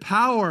with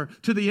power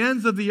to the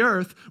ends of the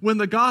earth when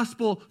the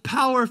gospel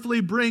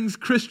powerfully brings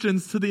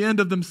Christians to the end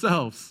of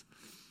themselves.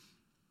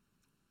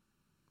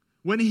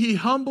 When he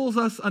humbles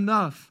us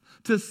enough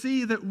to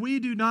see that we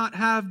do not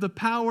have the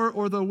power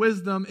or the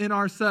wisdom in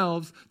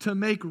ourselves to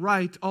make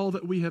right all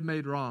that we have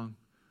made wrong.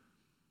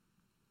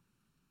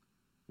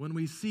 When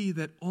we see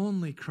that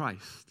only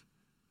Christ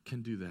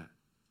can do that.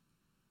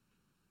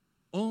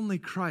 Only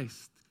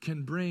Christ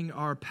can bring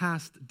our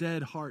past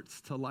dead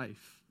hearts to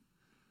life.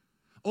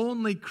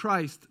 Only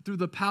Christ, through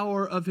the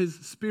power of his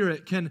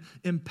Spirit, can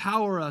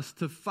empower us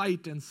to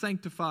fight and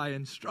sanctify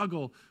and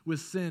struggle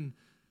with sin.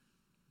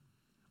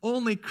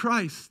 Only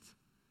Christ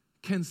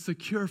can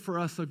secure for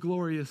us a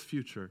glorious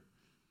future.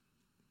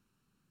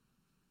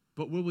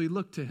 But will we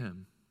look to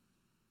him?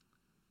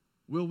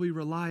 Will we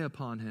rely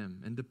upon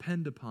him and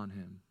depend upon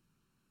him?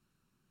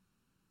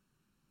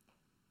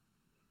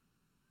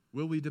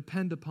 Will we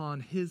depend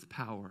upon his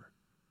power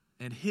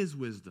and his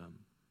wisdom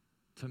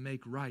to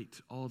make right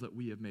all that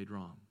we have made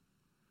wrong?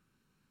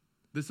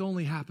 This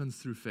only happens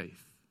through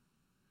faith.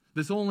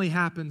 This only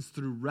happens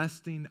through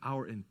resting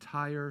our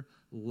entire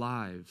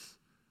lives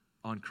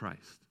on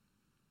Christ.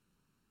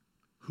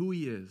 Who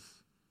he is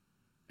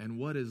and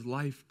what his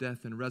life,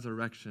 death, and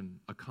resurrection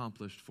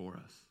accomplished for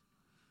us.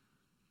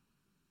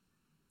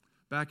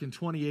 Back in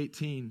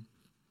 2018,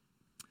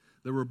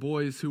 there were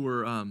boys who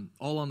were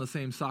all on the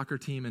same soccer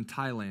team in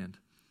Thailand,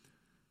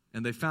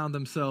 and they found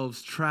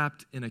themselves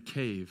trapped in a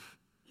cave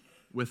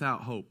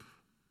without hope.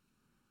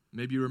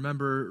 Maybe you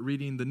remember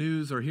reading the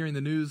news or hearing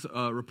the news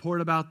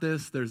report about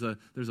this. There's a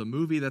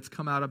movie that's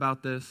come out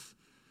about this.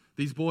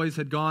 These boys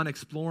had gone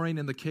exploring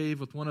in the cave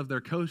with one of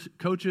their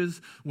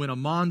coaches when a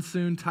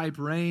monsoon-type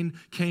rain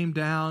came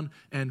down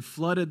and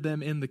flooded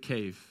them in the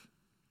cave.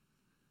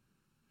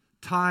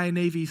 Thai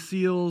Navy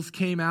SEALs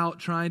came out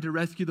trying to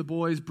rescue the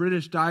boys.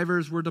 British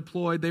divers were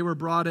deployed. They were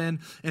brought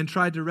in and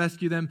tried to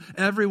rescue them.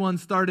 Everyone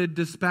started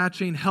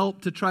dispatching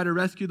help to try to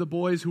rescue the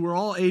boys, who were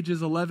all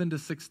ages 11 to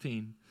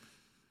 16.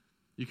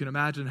 You can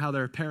imagine how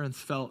their parents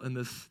felt in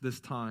this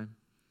time.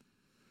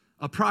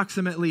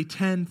 Approximately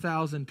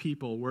 10,000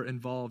 people were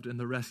involved in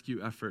the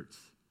rescue efforts.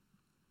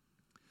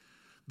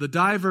 The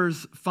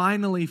divers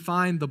finally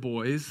find the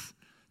boys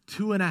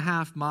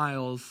 2.5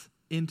 miles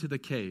into the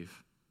cave.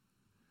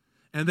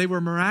 And they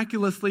were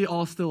miraculously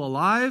all still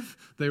alive.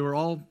 They were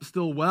all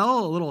still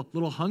well, a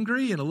little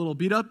hungry and a little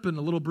beat up and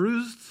a little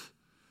bruised.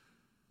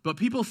 But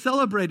people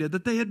celebrated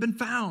that they had been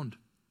found.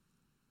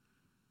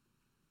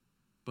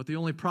 But the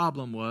only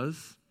problem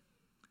was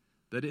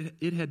that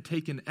it had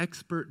taken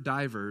expert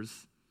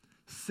divers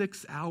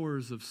 6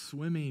 hours of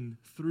swimming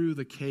through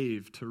the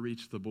cave to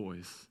reach the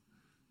boys.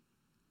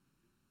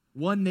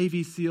 One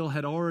Navy SEAL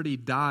had already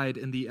died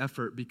in the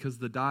effort because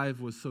the dive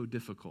was so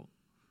difficult.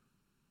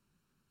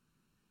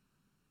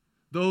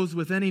 Those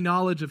with any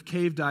knowledge of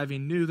cave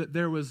diving knew that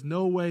there was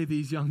no way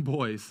these young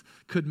boys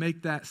could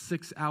make that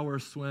 6-hour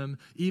swim,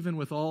 even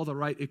with all the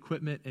right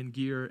equipment and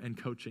gear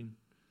and coaching.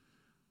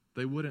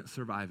 They wouldn't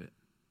survive it.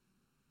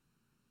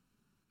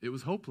 It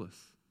was hopeless.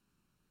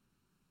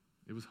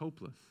 It was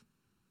hopeless.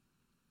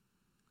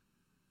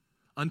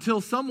 Until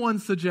someone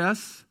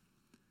suggests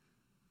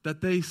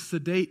that they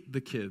sedate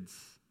the kids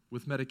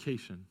with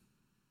medication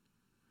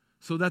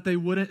so that they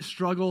wouldn't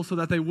struggle, so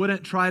that they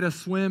wouldn't try to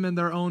swim in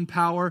their own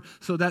power,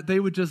 so that they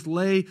would just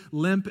lay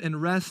limp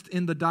and rest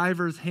in the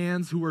divers'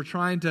 hands who were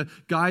trying to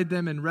guide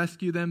them and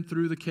rescue them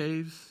through the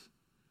caves.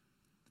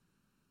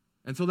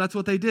 And so that's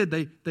what they did.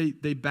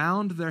 They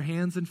bound their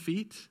hands and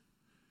feet.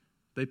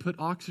 They put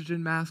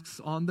oxygen masks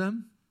on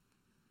them.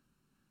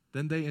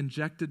 Then they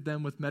injected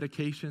them with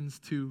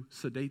medications to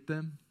sedate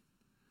them.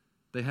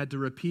 They had to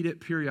repeat it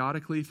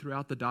periodically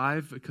throughout the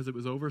dive because it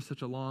was over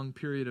such a long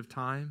period of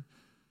time.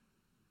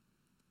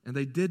 And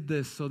they did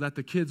this so that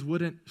the kids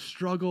wouldn't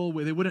struggle,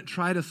 they wouldn't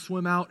try to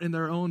swim out in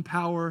their own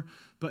power,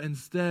 but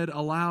instead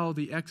allow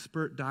the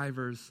expert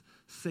divers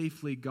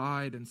safely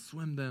guide and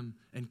swim them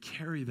and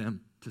carry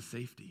them to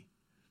safety.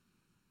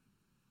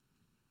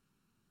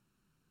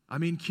 I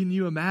mean, can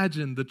you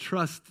imagine the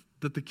trust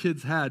that the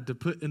kids had to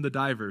put in the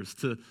divers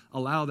to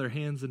allow their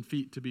hands and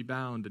feet to be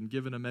bound and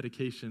given a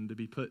medication to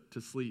be put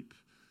to sleep?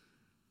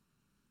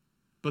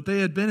 But they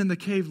had been in the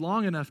cave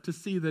long enough to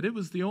see that it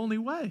was the only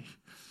way.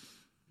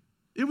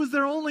 It was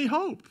their only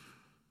hope.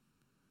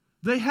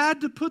 They had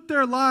to put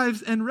their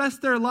lives and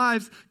rest their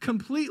lives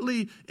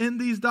completely in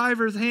these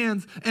divers'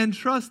 hands and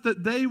trust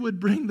that they would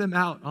bring them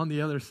out on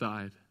the other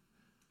side.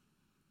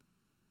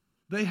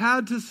 They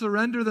had to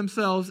surrender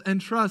themselves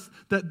and trust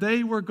that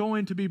they were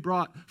going to be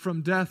brought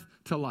from death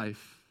to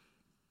life.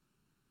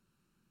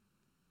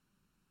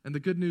 And the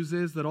good news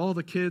is that all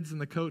the kids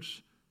and the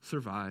coach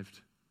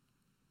survived.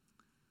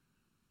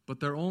 But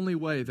their only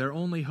way, their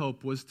only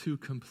hope was to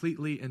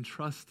completely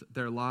entrust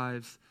their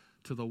lives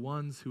to the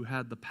ones who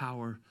had the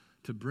power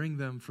to bring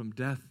them from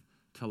death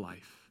to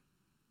life.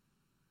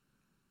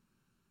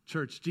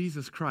 Church,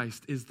 Jesus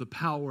Christ is the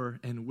power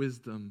and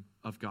wisdom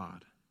of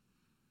God.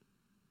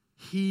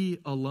 He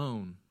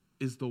alone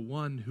is the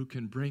one who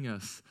can bring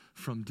us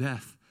from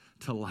death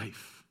to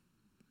life.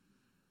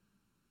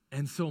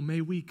 And so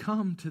may we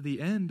come to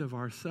the end of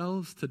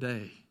ourselves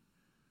today.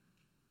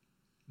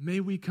 May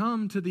we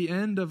come to the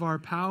end of our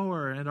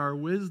power and our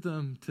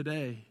wisdom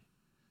today.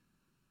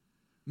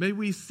 May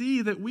we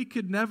see that we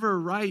could never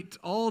right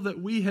all that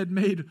we had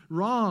made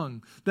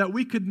wrong, that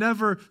we could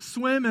never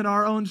swim in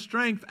our own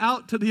strength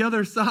out to the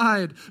other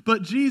side,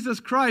 but Jesus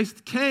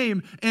Christ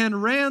came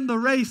and ran the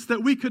race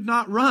that we could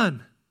not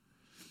run.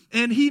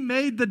 And he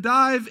made the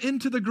dive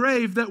into the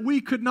grave that we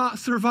could not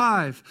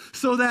survive,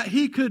 so that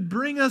he could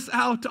bring us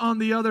out on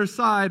the other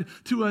side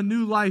to a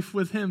new life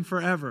with him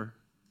forever.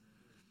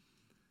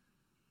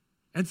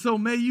 And so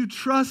may you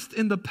trust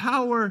in the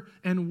power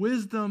and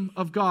wisdom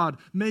of God.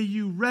 May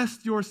you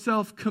rest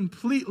yourself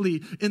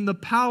completely in the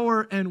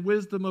power and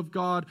wisdom of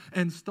God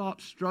and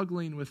stop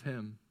struggling with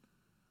him.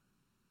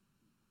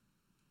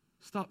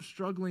 Stop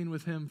struggling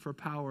with him for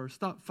power.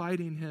 Stop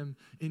fighting him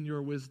in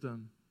your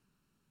wisdom.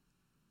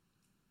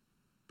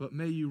 But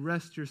may you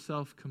rest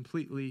yourself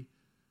completely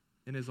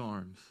in his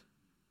arms,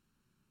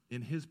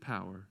 in his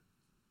power,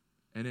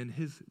 and in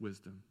his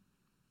wisdom.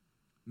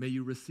 May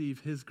you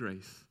receive his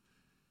grace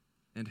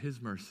and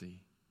his mercy.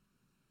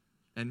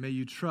 And may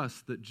you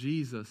trust that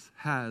Jesus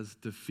has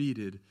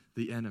defeated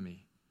the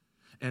enemy.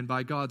 And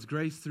by God's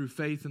grace through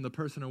faith in the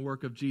person and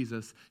work of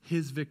Jesus,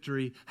 his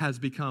victory has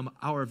become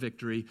our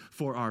victory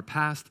for our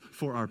past,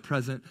 for our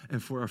present,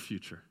 and for our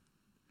future.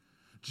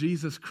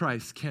 Jesus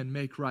Christ can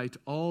make right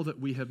all that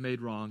we have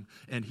made wrong,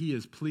 and he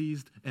is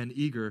pleased and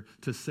eager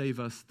to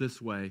save us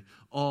this way,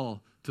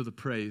 all to the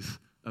praise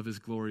of his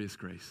glorious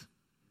grace.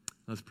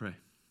 Let's pray.